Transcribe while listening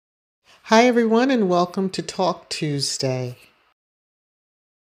Hi, everyone, and welcome to Talk Tuesday.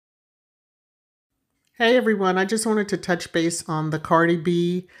 Hey, everyone, I just wanted to touch base on the Cardi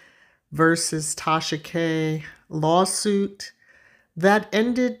B versus Tasha K lawsuit that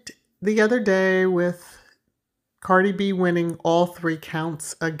ended the other day with Cardi B winning all 3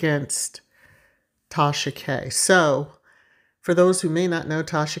 counts against Tasha K. So, for those who may not know,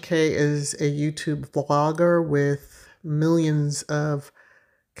 Tasha K is a YouTube vlogger with millions of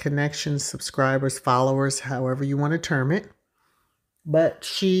connections, subscribers, followers, however you want to term it. But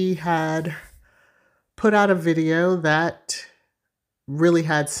she had put out a video that really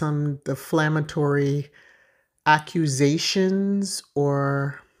had some defamatory accusations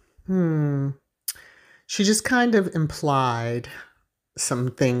she just kind of implied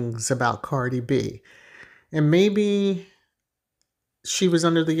some things about Cardi B. And maybe she was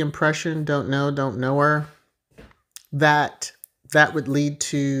under the impression, don't know her, that would lead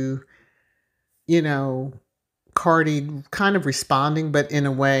to, Cardi kind of responding, but in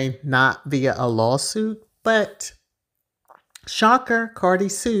a way not via a lawsuit. But shocker, Cardi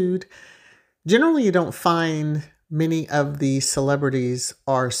sued. Generally, you don't find many of the celebrities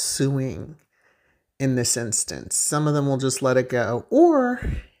are suing in this instance. Some of them will just let it go. Or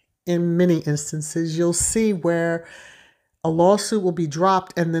in many instances, you'll see where a lawsuit will be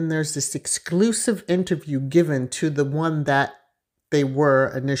dropped and then there's this exclusive interview given to the one that they were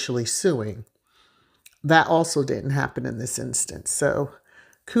initially suing. That also didn't happen in this instance. So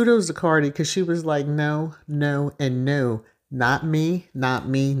kudos to Cardi, because she was like, no, and no. Not me, not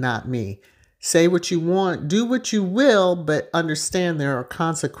me, not me. Say what you want, do what you will, but understand there are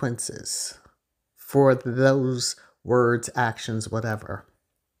consequences for those words, actions, whatever.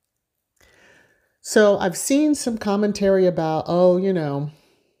 So I've seen some commentary about,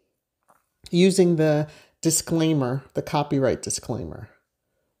 using the disclaimer, the copyright disclaimer.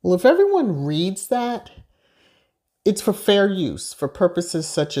 Well, if everyone reads that, it's for fair use, for purposes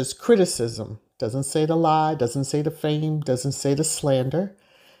such as criticism. Doesn't say to lie, doesn't say to fame, doesn't say to slander.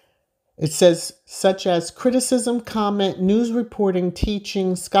 It says such as criticism, comment, news reporting,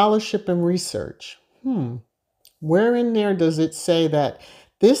 teaching, scholarship, and research. Where in there does it say that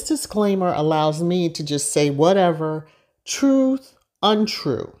this disclaimer allows me to just say whatever, truth,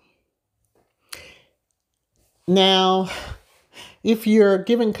 untrue? Now, if you're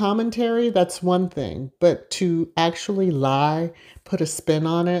giving commentary, that's one thing. But to actually lie, put a spin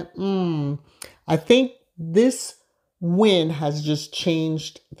on it, I think this win has just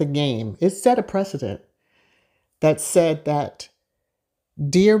changed the game. It set a precedent that said that,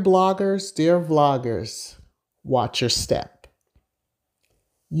 dear bloggers, dear vloggers, watch your step.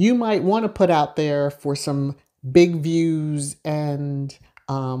 You might want to put out there for some big views and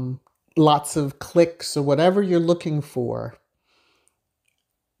lots of clicks or whatever you're looking for.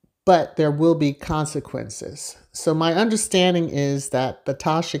 But there will be consequences. So my understanding is that the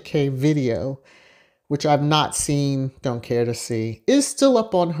Tasha K video, which I've not seen, don't care to see, is still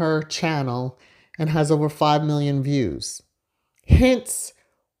up on her channel and has over 5 million views. Hence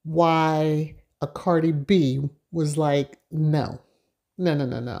why a Cardi B was like, no.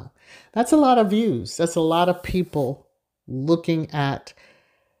 That's a lot of views. That's a lot of people looking at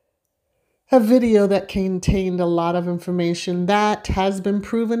a video that contained a lot of information that has been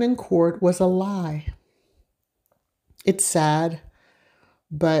proven in court was a lie. It's sad,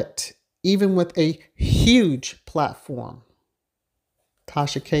 but even with a huge platform,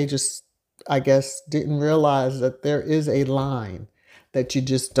 Tasha K just, I guess, didn't realize that there is a line that you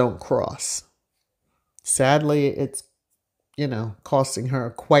just don't cross. Sadly, it's, costing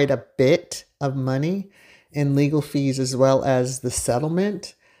her quite a bit of money in legal fees as well as the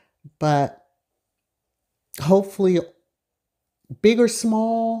settlement. But hopefully, big or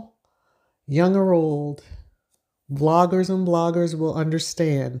small, young or old, vloggers and bloggers will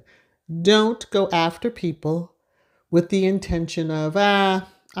understand. Don't go after people with the intention of, I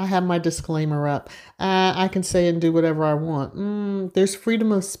have my disclaimer up. I can say and do whatever I want. There's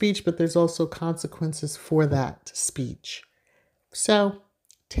freedom of speech, but there's also consequences for that speech. So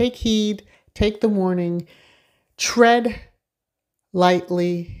take heed, take the warning, tread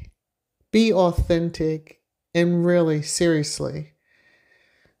lightly, be authentic, and really, seriously,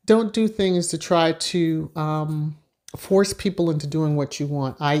 don't do things to try to force people into doing what you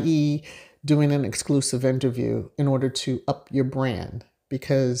want, i.e. doing an exclusive interview in order to up your brand,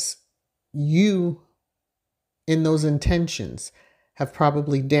 because you, in those intentions, have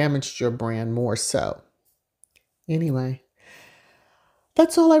probably damaged your brand more so. Anyway,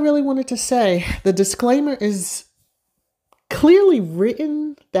 that's all I really wanted to say. The disclaimer is clearly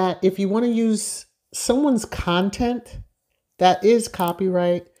written that if you want to use someone's content that is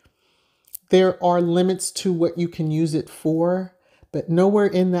copyright, There are limits to what you can use it for, but nowhere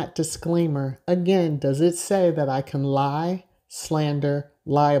in that disclaimer, again, does it say that I can lie, slander,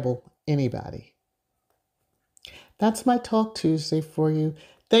 libel anybody. That's my Talk Tuesday for you.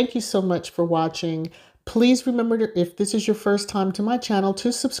 Thank you so much for watching. Please remember to, if this is your first time to my channel,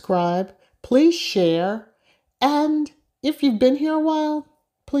 to subscribe. Please share. And if you've been here a while,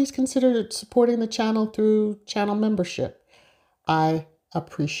 please consider supporting the channel through channel membership. I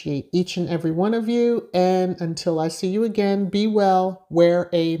appreciate each and every one of you. And until I see you again, be well, wear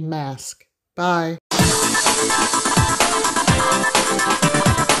a mask. Bye.